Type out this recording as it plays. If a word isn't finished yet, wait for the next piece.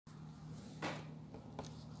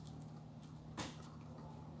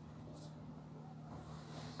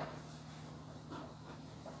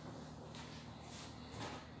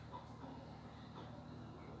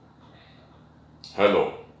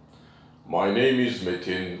Hello, my name is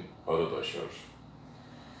METİN ARIDAŞIR.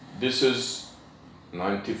 This is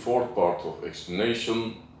 94th part of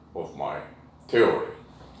explanation of my theory.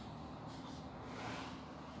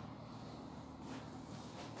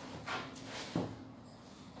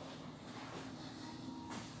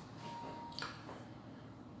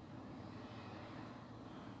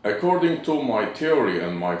 According to my theory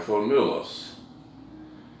and my formulas,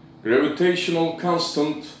 gravitational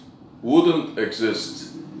constant wouldn't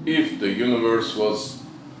exist if the universe was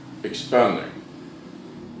expanding.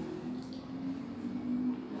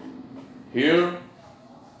 Here,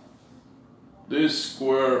 this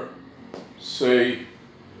square say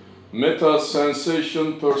meta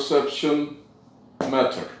sensation perception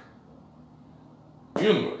matter,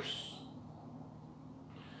 universe.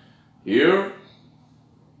 Here,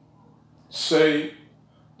 say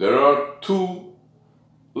there are two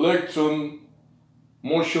electron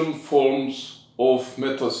motion forms of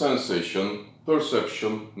meta sensation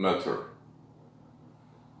perception matter.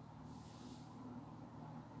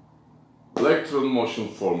 Electron motion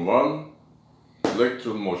form 1,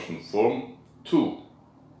 electron motion form 2.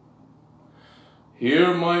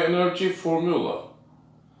 Here my energy formula.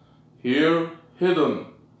 Here hidden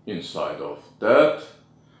inside of that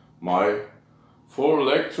my 4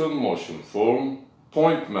 electron motion form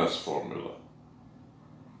point mass formula.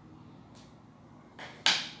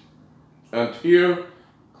 And here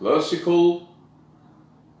classical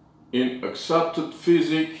in accepted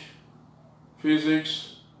physics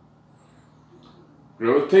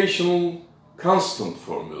gravitational constant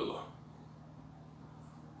formula.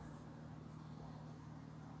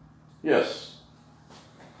 Yes.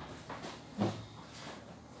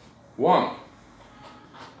 1.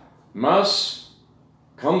 Mass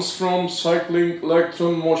comes from cycling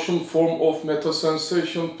electron motion form of meta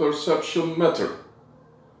sensation perception matter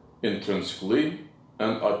intrinsically,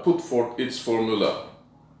 and I put forth its formula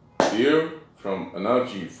here from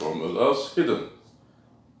energy formulas hidden.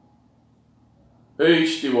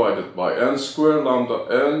 H divided by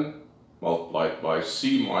n²λN multiplied by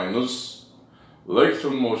c minus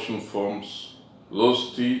electron motion forms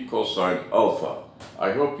velocity cosine alpha.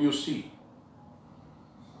 I hope you see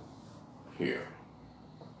here.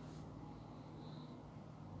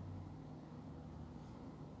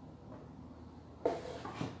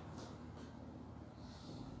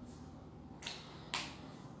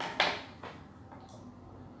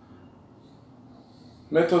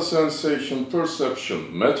 Meta sensation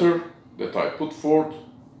perception matter that I put forth,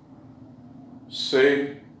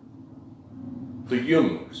 say the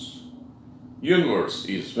universe. Universe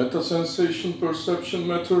is meta sensation perception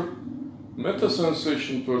matter. Meta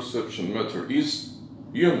sensation perception matter is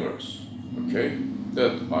universe. Okay,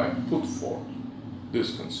 that I put forth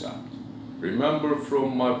this concept. Remember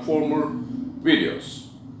from my former videos.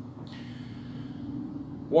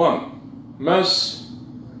 1. Mass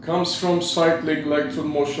comes from cyclic electron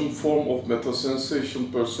motion form of meta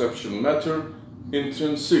sensation perception matter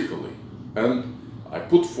intrinsically, and I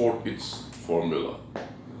put forth its formula.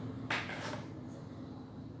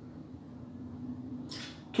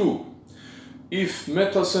 2. If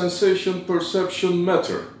meta sensation perception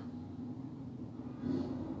matter,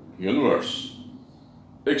 universe,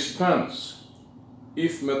 expands,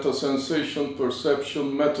 if meta sensation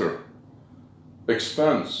perception matter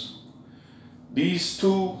expands, these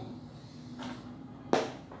two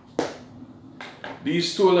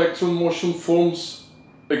electron motion forms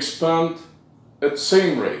expand at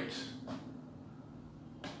same rate.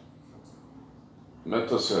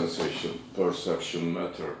 Meta sensation perception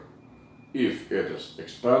matter, if it is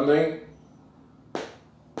expanding,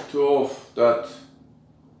 two of that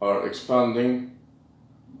are expanding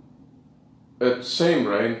at same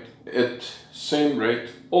rate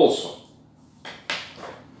also.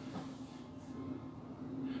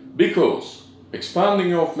 Because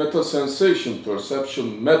expanding of meta sensation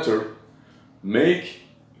perception matter make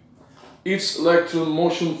its electron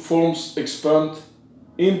motion forms expand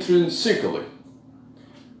intrinsically.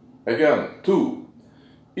 Again, 2.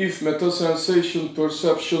 If meta sensation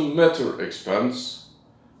perception matter expands,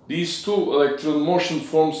 these two electron motion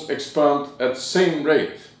forms expand at same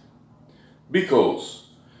rate. Because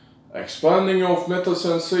expanding of meta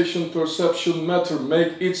sensation perception matter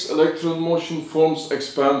make its electron motion forms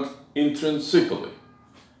expand intrinsically.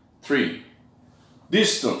 3.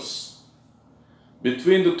 Distance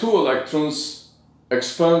between the two electrons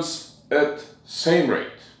expands at same rate.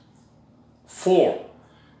 4.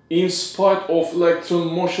 In spite of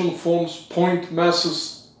electron motion forms point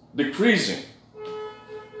masses decreasing,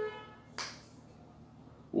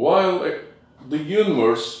 while the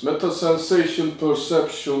universe meta sensation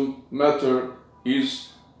perception matter is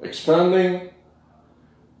expanding,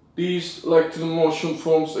 these electron motion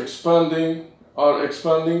forms are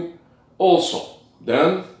expanding also.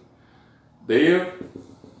 Then their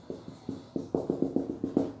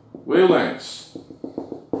wavelengths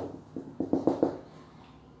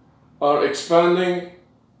are expanding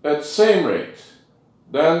at same rate.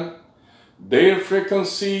 Then their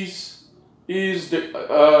frequencies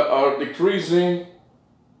are decreasing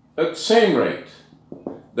at same rate.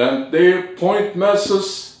 Then their point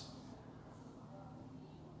masses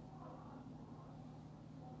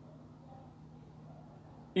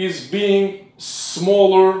is being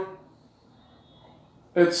smaller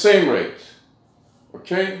at same rate.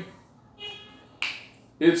 Okay?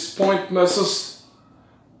 Its point masses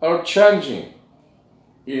are changing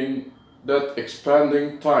in that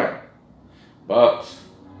expanding time. But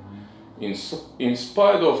in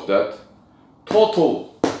spite of that,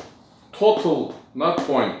 total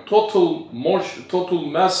masses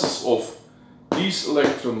of these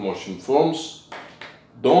electron motion forms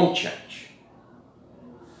don't change.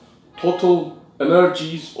 Total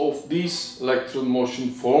energies of these electron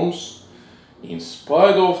motion forms, in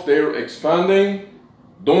spite of their expanding,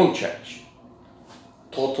 don't change.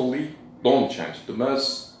 Totally don't change. The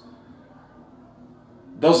mass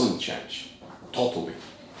doesn't change totally.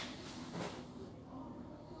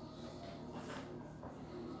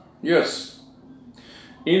 Yes,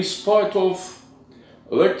 in spite of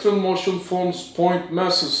electron motion forms point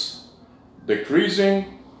masses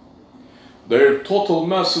decreasing, their total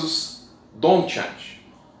masses don't change.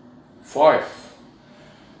 5.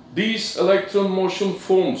 These electron motion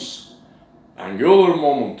forms angular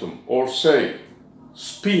momentum, or say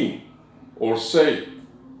spin, or say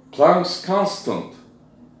Planck's constant,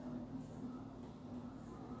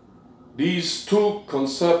 these two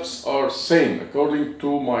concepts are same according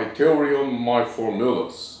to my theory and my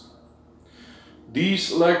formulas.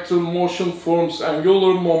 These electron motion forms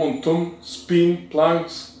angular momentum, spin,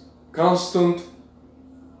 Planck's constant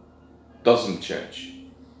doesn't change.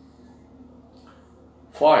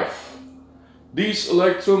 5. These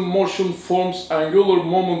electron motion forms angular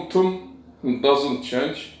momentum doesn't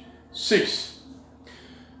change. 6.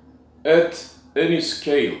 At any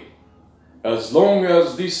scale, as long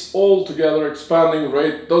as this altogether expanding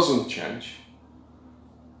rate doesn't change,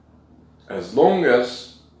 as long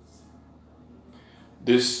as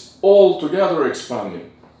this altogether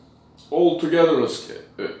expanding,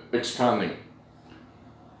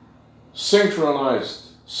 synchron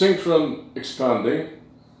expanding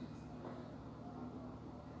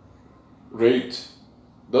rate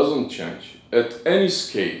doesn't change at any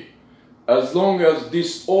scale, as long as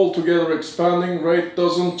this altogether expanding rate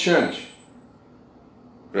doesn't change,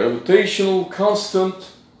 gravitational constant,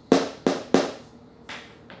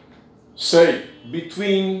 say,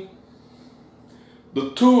 between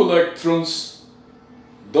the two electrons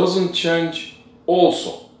doesn't change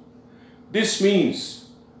also. This means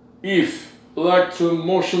if electron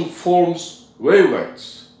motion forms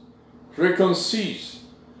wavelengths, frequencies,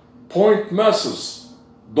 point masses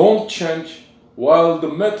don't change while the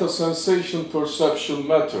matter sensation perception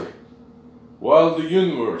matter, while the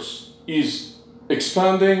universe is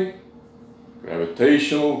expanding,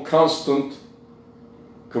 gravitational constant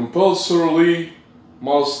compulsorily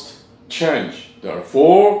must change.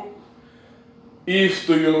 Therefore, if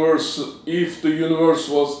the universe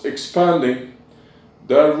was expanding,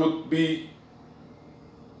 there would be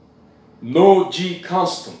no G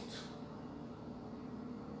constant.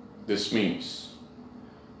 This means,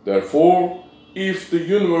 therefore, if the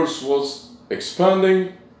universe was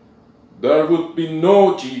expanding, there would be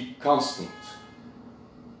no G constant.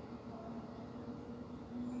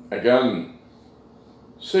 Again,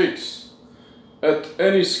 6. At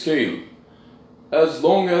any scale, as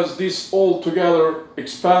long as this altogether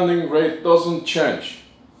expanding rate doesn't change,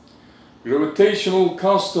 gravitational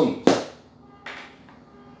constant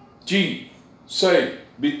G, say,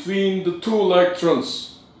 between the two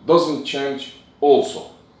electrons doesn't change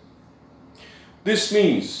also. This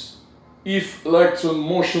means if electron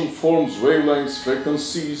motion forms wavelengths,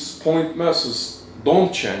 frequencies, point masses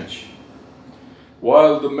don't change,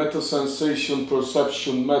 while the matter sensation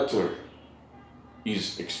perception matter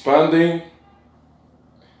is expanding,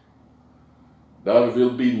 there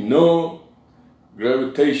will be no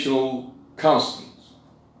gravitational constant.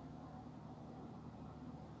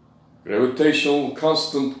 Gravitational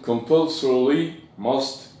constant compulsorily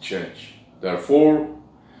must change. Therefore,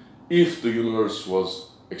 if the universe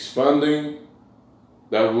was expanding,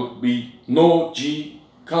 there would be no G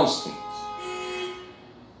constant.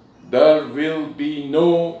 There will be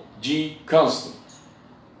no G constant.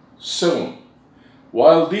 7.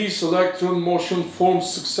 While these electron motion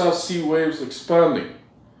forms successive waves expanding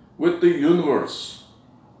with the universe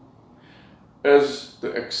as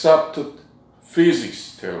the accepted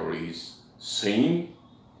physics theories saying,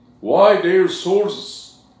 why their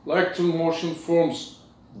sources, electron motion forms,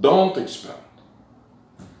 don't expand?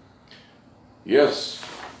 Yes,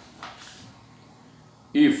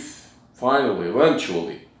 if finally,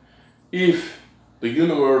 eventually, if the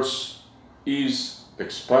universe is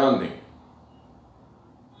expanding,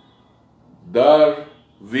 there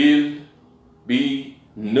will be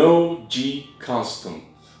no G constant.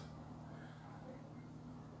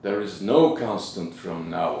 There is no constant from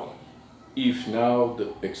now on. If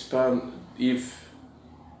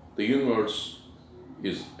the universe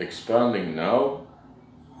is expanding now,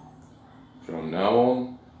 from now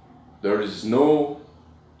on, there is no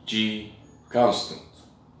G constant.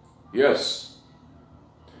 Yes.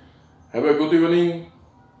 Have a good evening.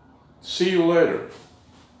 See you later.